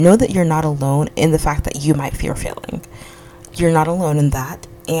know that you're not alone in the fact that you might fear failing. You're not alone in that,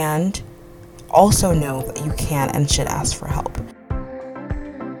 and also know that you can and should ask for help.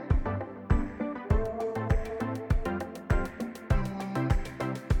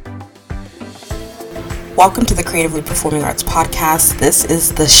 Welcome to the Creatively Performing Arts Podcast. This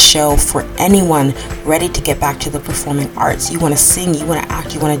is the show for anyone ready to get back to the performing arts. You want to sing, you want to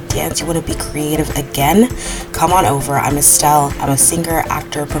act, you want to dance, you want to be creative again? Come on over. I'm Estelle. I'm a singer,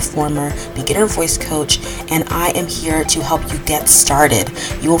 actor, performer, beginner voice coach, and I am here to help you get started.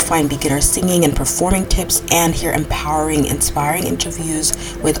 You will find beginner singing and performing tips and hear empowering, inspiring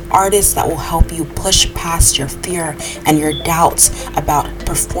interviews with artists that will help you push past your fear and your doubts about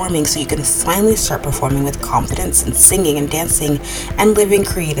performing so you can finally start performing with confidence and singing and dancing and living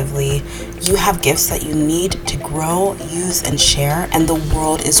creatively. You have gifts that you need to grow, use, and share, and the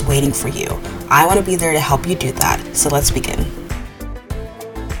world is waiting for you. I want to be there to help you do that. So let's begin.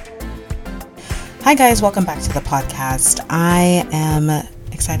 Hi guys, welcome back to the podcast. I am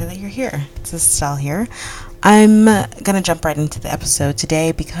excited that you're here. This is Estelle here. I'm gonna jump right into the episode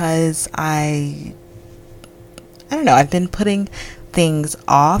today because I don't know, I've been putting things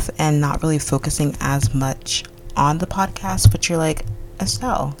off and not really focusing as much on the podcast, but you're like,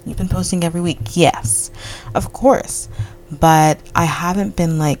 Estelle, you've been posting every week. Yes, of course, but I haven't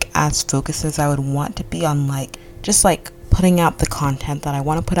been as focused as I would want to be on just putting out the content that I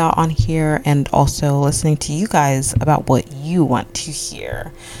want to put out on here, and also listening to you guys about what you want to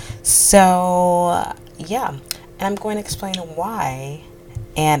hear. So yeah, and I'm going to explain why,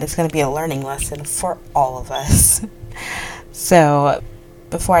 and it's going to be a learning lesson for all of us. So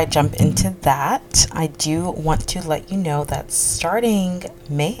before I jump into that, I do want to let you know that starting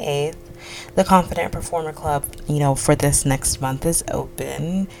May 8th, the Confident Performer Club, for this next month is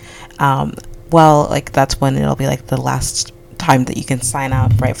open. That's when it'll be the last time that you can sign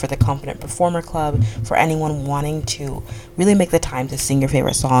up, right, for the Confident Performer Club, for anyone wanting to really make the time to sing your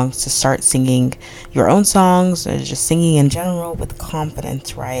favorite songs, to start singing your own songs, or just singing in general with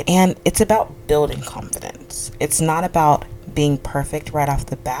confidence, right? And it's about building confidence. It's not about being perfect right off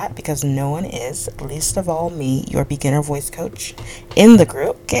the bat, because no one is, least of all me, your beginner voice coach in the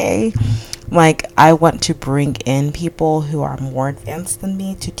group, okay? I want to bring in people who are more advanced than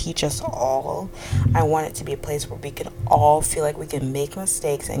me to teach us all. I want it to be a place where we can all feel like we can make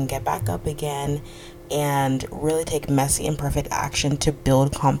mistakes and get back up again, and really take messy and imperfect action to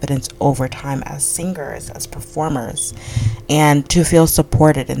build confidence over time as singers, as performers, and to feel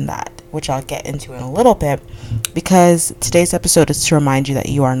supported in that, which I'll get into in a little bit, because today's episode is to remind you that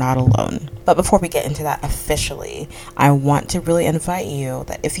you are not alone. But before we get into that officially, I want to really invite you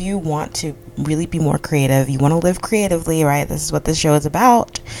that if you want to really be more creative, you want to live creatively, right? This is what this show is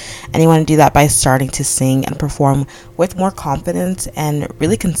about. And you want to do that by starting to sing and perform with more confidence and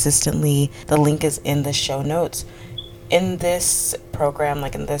really consistently. The link is in the show notes. In this program,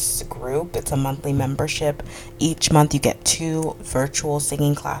 in this group, it's a monthly membership. Each month you get 2 virtual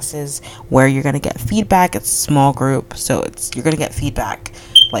singing classes where you're going to get feedback. It's a small group, so you're going to get feedback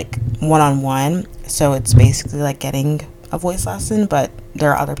one-on-one. So it's basically getting a voice lesson, but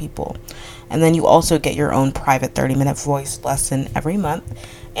there are other people. And then you also get your own private 30-minute voice lesson every month.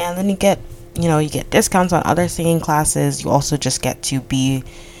 And then you get discounts on other singing classes. You also just get to be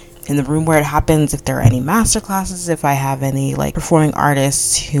in the room where it happens. If there are any master classes, if I have any performing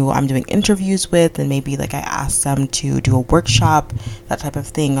artists who I'm doing interviews with, and maybe I ask them to do a workshop, that type of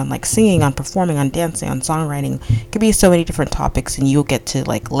thing, on singing, on performing, on dancing, on songwriting. It could be so many different topics, and you'll get to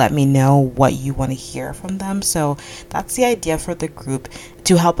let me know what you want to hear from them. So that's the idea for the group,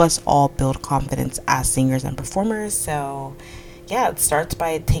 to help us all build confidence as singers and performers. So yeah, it starts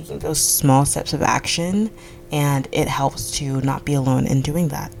by taking those small steps of action, and it helps to not be alone in doing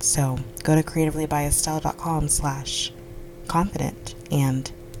that. So go to creativelybyestelle.com/confident, and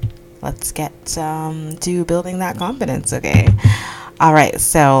let's get to building that confidence, okay? All right,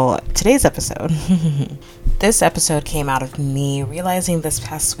 so today's episode. This episode came out of me realizing this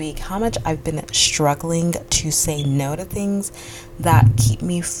past week how much I've been struggling to say no to things that keep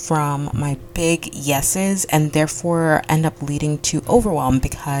me from my big yeses, and therefore end up leading to overwhelm,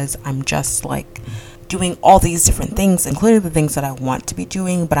 because I'm just doing all these different things, including the things that I want to be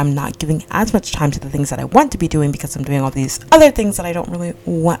doing, but I'm not giving as much time to the things that I want to be doing, because I'm doing all these other things that I don't really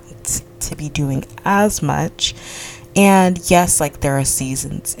want to be doing as much. And yes, there are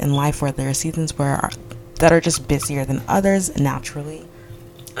seasons in life where there are seasons that are just busier than others, naturally.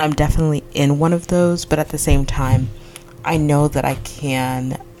 I'm definitely in one of those, but at the same time, I know that I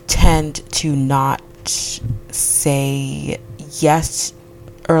can tend to not say yes,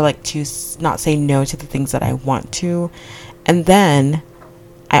 or to not say no to the things that I want to, and then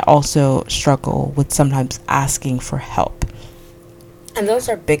I also struggle with sometimes asking for help. And those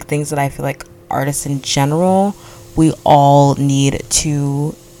are big things that I feel like artists in general, we all need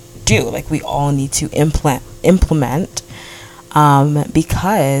to do. Like, we all need to implement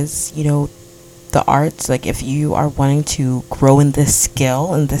because, the arts, like, if you are wanting to grow in this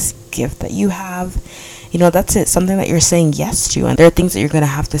skill and this gift that you have, that's it, something that you're saying yes to. And there are things that you're going to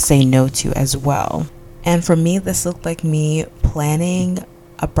have to say no to as well. And for me, this looked like me planning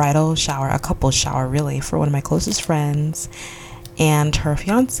a bridal shower, a couple shower really, for one of my closest friends and her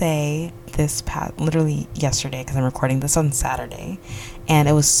fiance literally yesterday, because I'm recording this on Saturday. And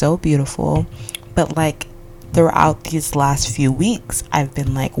it was so beautiful. But like, throughout these last few weeks, I've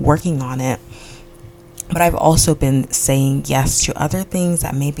been like working on it. But I've also been saying yes to other things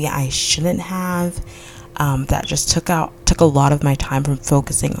that maybe I shouldn't have. That just took a lot of my time from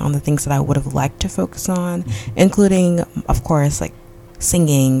focusing on the things that I would have liked to focus on, including, of course, like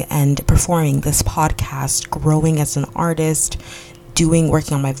singing and performing, this podcast, growing as an artist,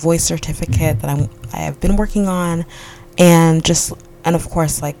 working on my voice certificate that I have been working on, and of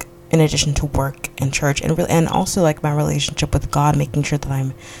course, like, in addition to work and church, and also like my relationship with God, making sure that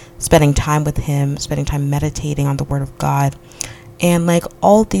I'm spending time with Him, spending time meditating on the Word of God, and like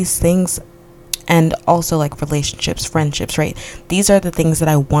all these things. And also like relationships, friendships, right? These are the things that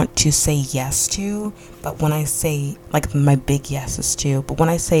I want to say yes to. But when I say, like, my big yeses to, but when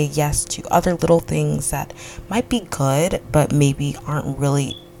I say yes to other little things that might be good, but maybe aren't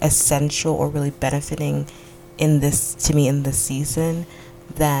really essential or really benefiting to me in this season,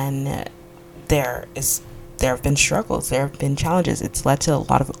 then there have been struggles, there have been challenges. It's led to a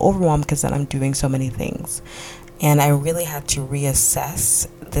lot of overwhelm because then I'm doing so many things. And I really had to reassess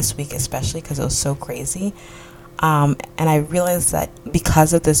this week, especially because it was so crazy. And I realized that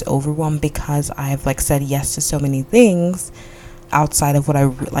because of this overwhelm, because I've like said yes to so many things outside of what I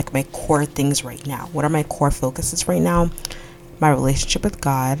like, my core things right now. What are my core focuses right now? My relationship with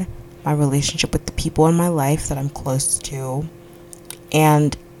God, my relationship with the people in my life that I'm close to,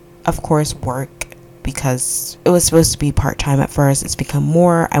 and of course work, because it was supposed to be part-time at first. It's become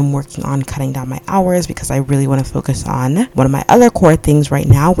more. I'm working on cutting down my hours because I really want to focus on one of my other core things right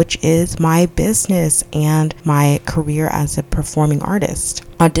now, which is my business and my career as a performing artist.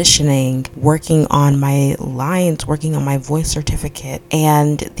 Auditioning, working on my lines, working on my voice certificate.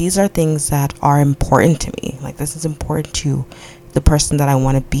 And these are things that are important to me. Like, this is important to the person that I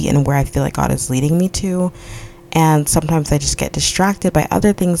want to be and where I feel like God is leading me to. And sometimes I just get distracted by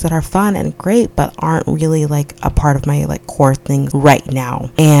other things that are fun and great, but aren't really like a part of my like core things right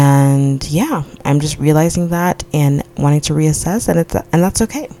now. And yeah, I'm just realizing that and wanting to reassess, and that's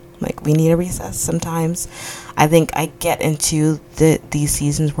okay. Like, we need to reassess sometimes. I think I get into these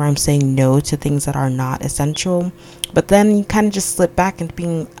seasons where I'm saying no to things that are not essential, but then you kind of just slip back into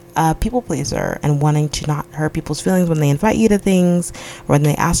being a people pleaser and wanting to not hurt people's feelings when they invite you to things or when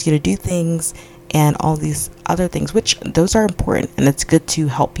they ask you to do things. And all these other things, which those are important, and it's good to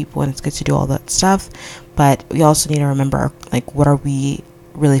help people and it's good to do all that stuff, but we also need to remember, like, what are we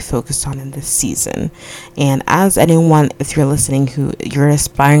really focused on in this season? And as anyone, if you're listening, who you're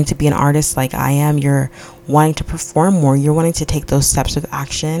aspiring to be an artist like I am, you're wanting to perform more, you're wanting to take those steps of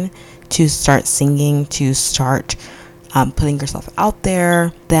action to start singing, to start putting yourself out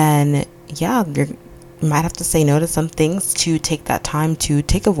there, then yeah, you might have to say no to some things to take that time to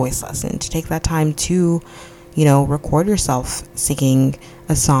take a voice lesson, to take that time to, record yourself singing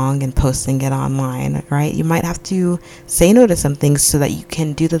a song and posting it online, right? You might have to say no to some things so that you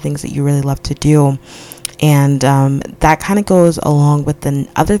can do the things that you really love to do. And that kind of goes along with the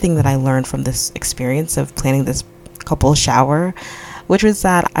other thing that I learned from this experience of planning this couple shower, which was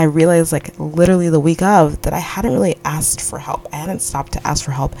that I realized, like, literally the week of, that I hadn't really asked for help. I hadn't stopped to ask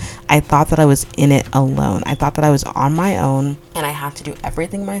for help. I thought that I was in it alone. I thought that I was on my own and I had to do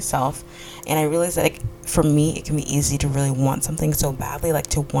everything myself. And I realized that, like, for me, it can be easy to really want something so badly, like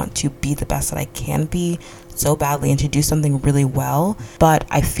to want to be the best that I can be so badly and to do something really well, but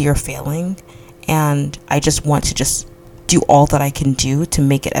I fear failing. And I just want to just do all that I can do to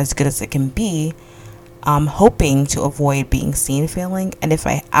make it as good as it can be, hoping to avoid being seen failing. And if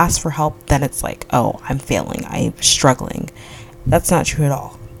I ask for help, then it's like, oh, I'm failing, I'm struggling. That's not true at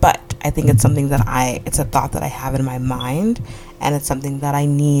all. But I think it's something that it's a thought that I have in my mind, and it's something that I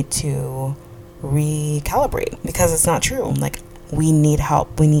need to recalibrate, because it's not true. Like, we need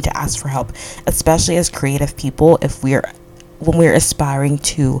help. We need to ask for help, especially as creative people. When we're aspiring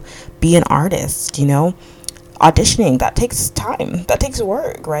to be an artist, auditioning, that takes time, that takes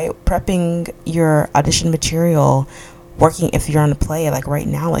work, right? Prepping your audition material, working, if you're on a play, like right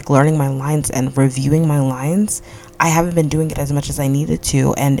now, like learning my lines and reviewing my lines, I haven't been doing it as much as I needed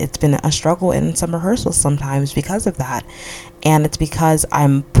to, and it's been a struggle in some rehearsals sometimes because of that. And it's because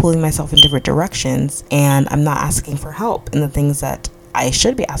I'm pulling myself in different directions, and I'm not asking for help in the things that I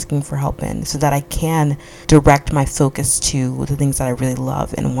should be asking for help in, so that I can direct my focus to the things that I really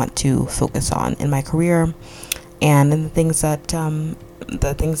love and want to focus on in my career, and in the things that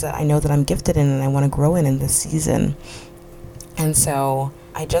I know that I'm gifted in and I want to grow in this season. And so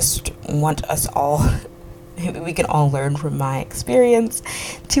I just want us all, we can all learn from my experience,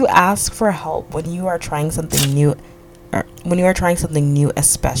 to ask for help when you are trying something new, or when you are trying something new,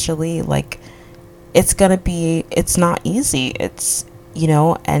 especially. Like, it's not easy. It's,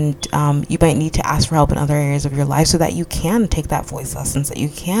 and you might need to ask for help in other areas of your life so that you can take that voice lessons, that you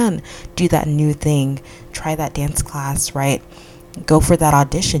can do that new thing, try that dance class, right? Go for that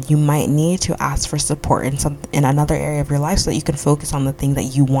audition. You might need to ask for support in another area of your life so that you can focus on the thing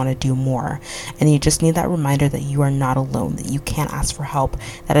that you want to do more. And you just need that reminder that you are not alone, that you can ask for help,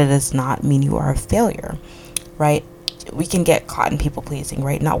 that it does not mean you are a failure, right? We can get caught in people pleasing,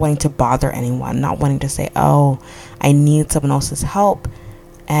 right? Not wanting to bother anyone, not wanting to say, oh, I need someone else's help.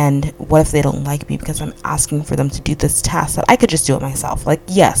 And what if they don't like me because I'm asking for them to do this task that I could just do it myself? Like,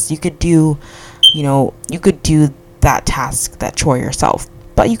 yes, you could do that task, that chore yourself,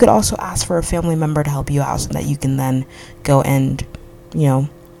 but you could also ask for a family member to help you out so that you can then go and,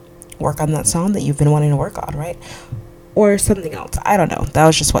 work on that song that you've been wanting to work on, right? Or something else. I don't know. That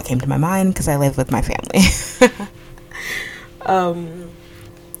was just what came to my mind because I live with my family.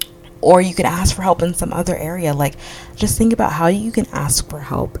 Or you could ask for help in some other area. Like, just think about how you can ask for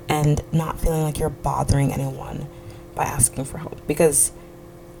help and not feeling like you're bothering anyone by asking for help, because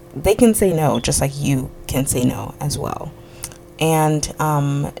they can say no just like you can say no as well. And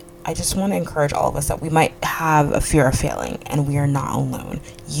I just want to encourage all of us that we might have a fear of failing, and we are not alone.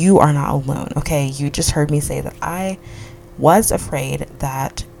 You are not alone, okay? You just heard me say that I was afraid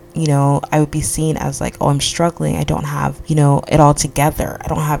that I would be seen as like, oh, I'm struggling, I don't have it all together, I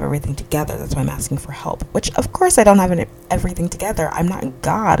don't have everything together, that's why I'm asking for help. Which, of course, I don't have everything together. I'm not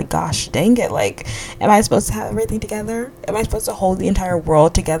God. Gosh dang it. Like, am I supposed to have everything together? Am I supposed to hold the entire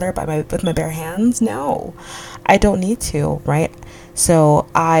world together with my bare hands? No, I don't need to, right? So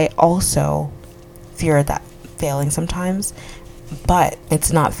I also fear that failing sometimes, but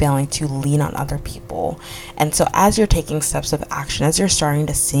it's not failing to lean on other people. And so as you're taking steps of action, as you're starting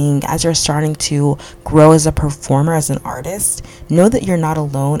to sing, as you're starting to grow as a performer, as an artist, know that you're not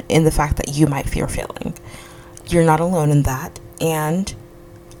alone in the fact that you might fear failing. You're not alone in that. And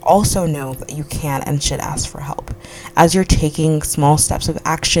also know that you can and should ask for help. As you're taking small steps of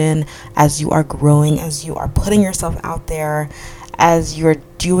action, as you are growing, as you are putting yourself out there, as you're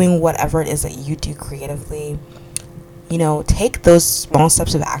doing whatever it is that you do creatively, take those small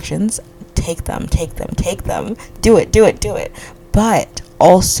steps of actions, take them, do it. But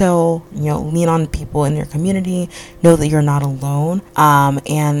also, lean on people in your community, know that you're not alone,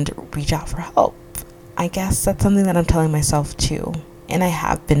 and reach out for help. I guess that's something that I'm telling myself too. And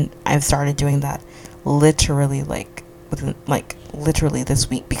I've started doing that literally literally this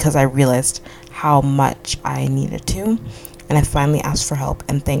week, because I realized how much I needed to. And I finally asked for help,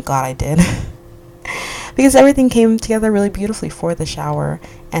 and thank God I did. Because everything came together really beautifully for the shower,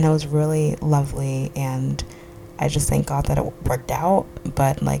 and it was really lovely, and I just thank God that it worked out.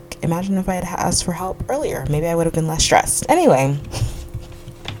 But imagine if I had asked for help earlier, maybe I would have been less stressed. Anyway,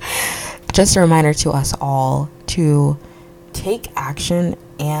 just a reminder to us all to take action,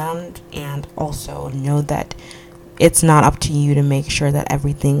 and also know that it's not up to you to make sure that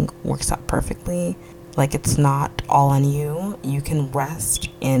everything works out perfectly. It's not all on you. You can rest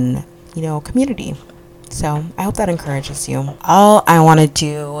in community. So I hope that encourages you. All I want to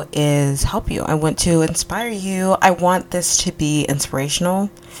do is help you. I want to inspire you. I want this to be inspirational,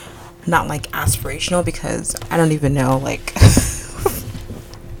 not aspirational, because I don't even know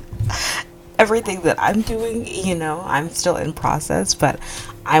everything that I'm doing. I'm still in process, but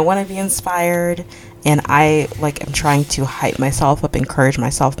I want to be inspired. And I am trying to hype myself up, encourage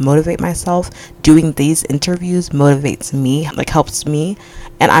myself, motivate myself. Doing these interviews motivates me, helps me.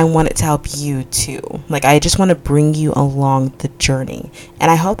 And I want it to help you too. I just want to bring you along the journey.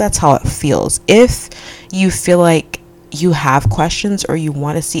 And I hope that's how it feels. If you feel like you have questions or you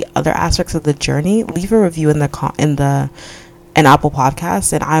want to see other aspects of the journey, leave a review in Apple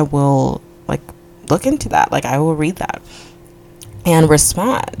Podcasts, and I will look into that. I will read that and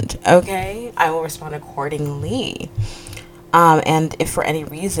respond. Okay, I will respond accordingly. And if for any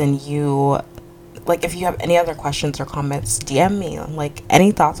reason if you have any other questions or comments, DM me.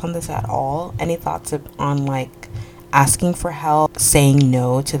 Any thoughts on this at all? Any thoughts on asking for help, saying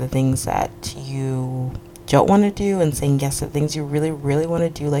no to the things that you don't want to do, and saying yes to things you really, really want to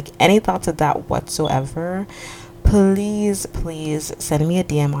do. Like, any thoughts of that whatsoever, please send me a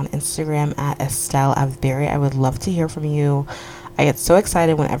DM on Instagram at Estelle Avberry. I would love to hear from you. I get so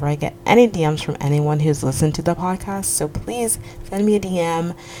excited whenever I get any DMs from anyone who's listened to the podcast. So please send me a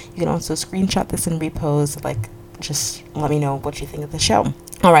DM. You can also screenshot this and repost. Like, just let me know what you think of the show.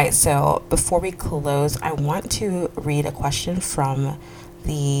 All right, so before we close, I want to read a question from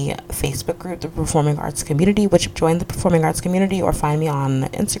the Facebook group, the Performing Arts Community, which join the Performing Arts Community or find me on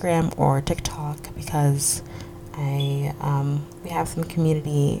Instagram or TikTok, because we have some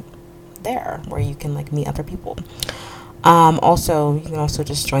community there where you can like meet other people. Also, you can also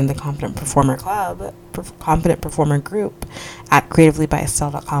just join the Confident Performer Club, Confident Performer Group at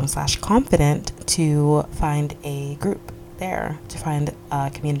creativelybystelle.com/confident to find a group there, to find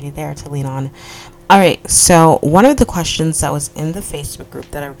a community there to lean on. All right, so one of the questions that was in the Facebook group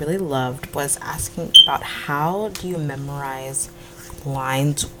that I really loved was asking about how do you memorize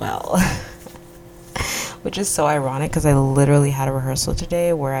lines well? Which is so ironic because I literally had a rehearsal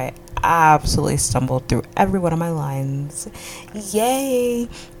today where I absolutely stumbled through every one of my lines. Yay!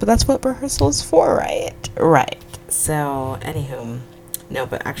 But that's what rehearsal is for, right? Right. So, anywho, no,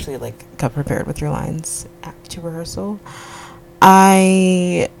 but actually, like, got prepared with your lines to rehearsal.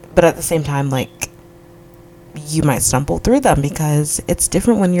 But at the same time, like, you might stumble through them because it's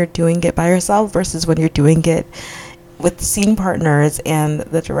different when you're doing it by yourself versus when you're doing it with scene partners and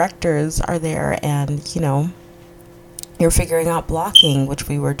the directors are there, and you're figuring out blocking, which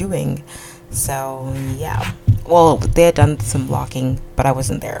we were doing. So yeah, well, they had done some blocking, but I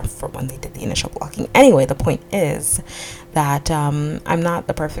wasn't there for when they did the initial blocking. Anyway, the point is that I'm not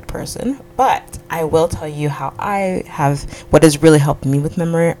the perfect person, but I will tell you how what has really helped me with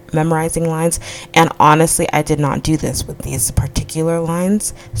memorizing lines. And honestly, I did not do this with these particular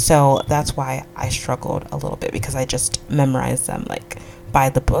lines, so that's why I struggled a little bit, because I just memorized them like by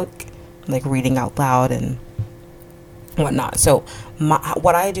the book, like reading out loud and whatnot. So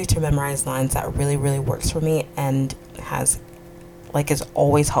what I do to memorize lines that really, really works for me and is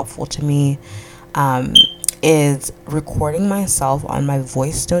always helpful to me, is recording myself on my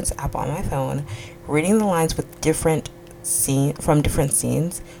voice notes app on my phone, reading the lines with from different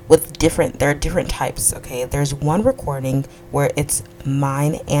scenes there are different types. Okay, there's one recording where it's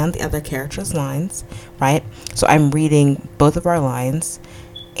mine and the other character's lines, right? So I'm reading both of our lines,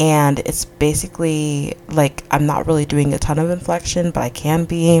 and it's basically like I'm not really doing a ton of inflection, but I can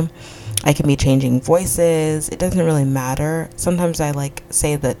be changing voices. It doesn't really matter. Sometimes I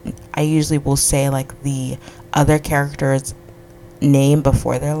usually will say like the other character's name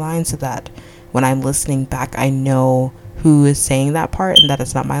before their line, so that when I'm listening back, I know who is saying that part and that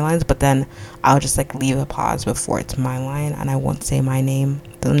it's not my lines. But then I'll just like leave a pause before it's my line, and I won't say my name,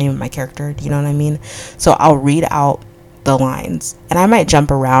 the name of my character. Do you know what I mean? So I'll read out the lines, and I might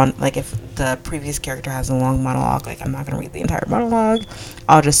jump around. Like if the previous character has a long monologue, like I'm not gonna read the entire monologue.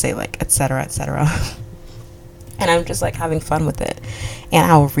 I'll just say like etc. And I'm just like having fun with it, and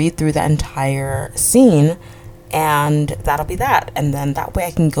I'll read through the entire scene, and that'll be that. And then that way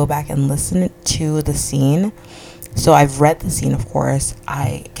I can go back and listen to the scene. So I've read the scene, of course.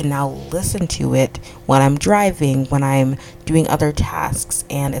 I can now listen to it when I'm driving, when I'm doing other tasks,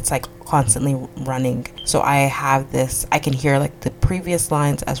 and it's like constantly running. So I can hear like the previous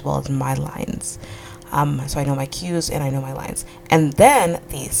lines as well as my lines. So I know my cues and I know my lines. And then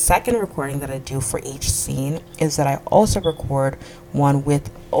the second recording that I do for each scene is that I also record one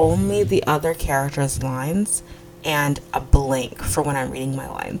with only the other character's lines and a blank for when I'm reading my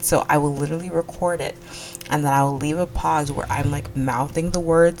lines. So I will literally record it, and then I will leave a pause where I'm like mouthing the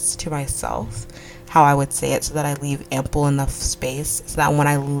words to myself, how I would say it, so that I leave ample enough space so that when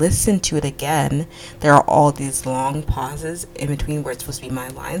I listen to it again, there are all these long pauses in between where it's supposed to be my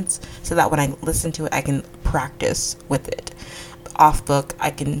lines, so that when I listen to it, I can practice with it. Off book, I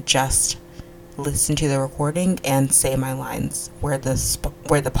can just listen to the recording and say my lines where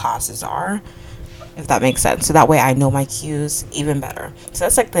the pauses are, if that makes sense. So that way I know my cues even better. So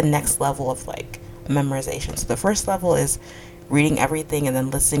that's like the next level of like memorization. So the first level is reading everything and then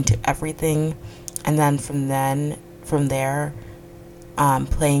listening to everything, and then from there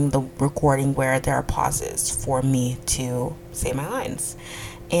playing the recording where there are pauses for me to say my lines.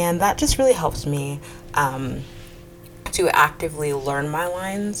 And that just really helps me to actively learn my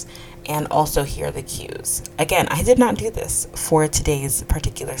lines and also hear the cues. Again, I did not do this for today's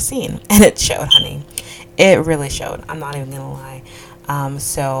particular scene, and it showed, honey. It really showed. I'm not even gonna lie.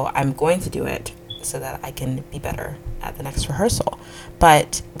 So I'm going to do it so that I can be better at the next rehearsal.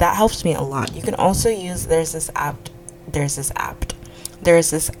 But that helps me a lot. You can also there's this app there's this app.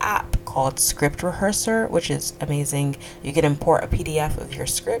 There's this app called Script Rehearser, which is amazing. You can import a PDF of your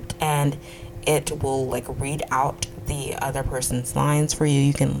script and it will like read out the other person's lines for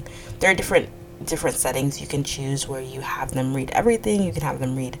you. There are different settings you can choose where you have them read everything. You can have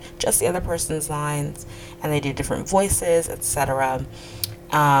them read just the other person's lines, and they do different voices, etc.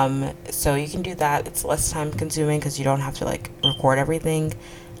 So you can do that. It's less time consuming because you don't have to like record everything.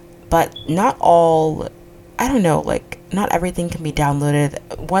 But not everything can be downloaded.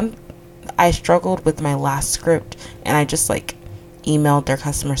 I struggled with my last script, and I just like emailed their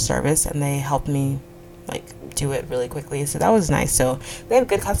customer service and they helped me like do it really quickly, so that was nice. So they have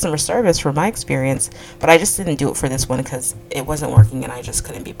good customer service from my experience, but I just didn't do it for this one because it wasn't working and I just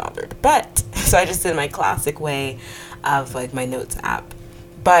couldn't be bothered. But so I just did my classic way of like my notes app.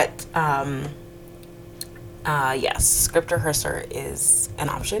 But yes, Script Rehearser is an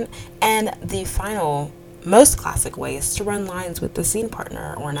option. And the final most classic way is to run lines with the scene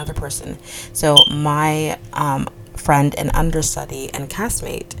partner or another person. So my friend and understudy and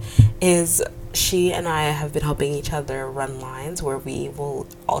castmate she and I have been helping each other run lines where we will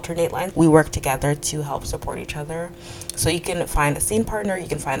alternate lines. We work together to help support each other. So you can find a scene partner, you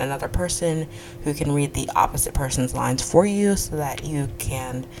can find another person who can read the opposite person's lines for you so that you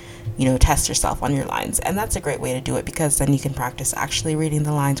can, test yourself on your lines. And that's a great way to do it because then you can practice actually reading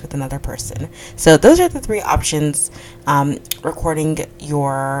the lines with another person. So those are the three options. Recording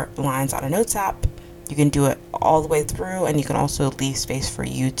your lines on a notes app. You can do it all the way through, and you can also leave space for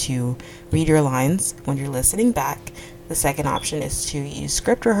you to read your lines when you're listening back. The second option is to use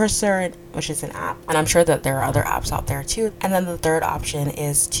Script Rehearser, which is an app, and I'm sure that there are other apps out there too. And then the third option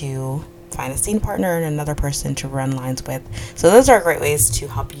is to find a scene partner and another person to run lines with. So those are great ways to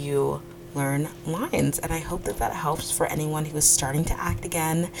help you learn lines, and I hope that helps for anyone who is starting to act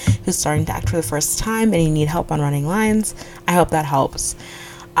again, who's starting to act for the first time, and you need help on running lines. I hope that helps.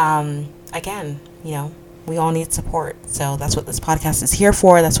 Again, we all need support. So that's what this podcast is here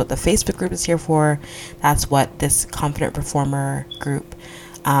for. That's what the Facebook group is here for. That's what this Confident Performer group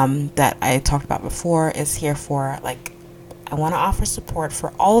that I talked about before is here for. Like, I want to offer support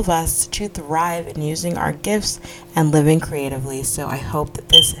for all of us to thrive in using our gifts and living creatively. So I hope that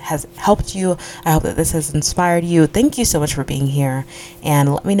this has helped you. I hope that this has inspired you. Thank you so much for being here.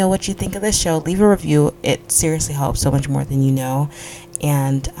 And let me know what you think of this show. Leave a review. It seriously helps so much more than you know.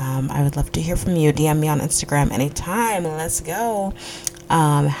 And I would love to hear from you. DM me on Instagram anytime. Let's go.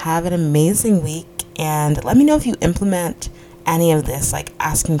 Have an amazing week. And let me know if you implement any of this, like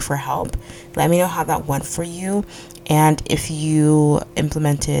asking for help. Let me know how that went for you. And if you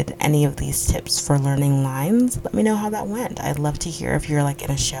implemented any of these tips for learning lines, let me know how that went. I'd love to hear if you're like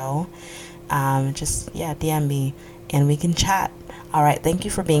in a show. DM me and we can chat. All right. Thank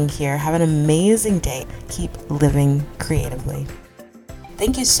you for being here. Have an amazing day. Keep living creatively.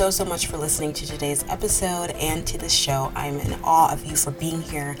 Thank you so much for listening to today's episode and to this show. I'm in awe of you for being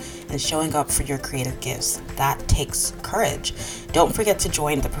here and showing up for your creative gifts. That takes courage. Don't forget to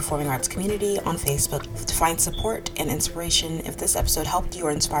join the Performing Arts community on Facebook to find support and inspiration. If this episode helped you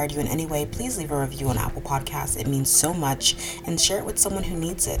or inspired you in any way, please leave a review on Apple Podcasts. It means so much. And share it with someone who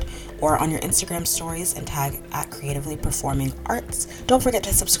needs it. Or on your Instagram stories and tag at Creatively Performing Arts. Don't forget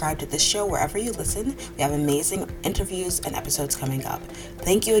to subscribe to this show wherever you listen. We have amazing interviews and episodes coming up.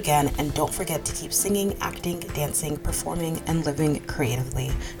 Thank you again, and don't forget to keep singing, acting, dancing, performing, and living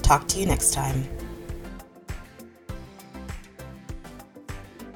creatively. Talk to you next time.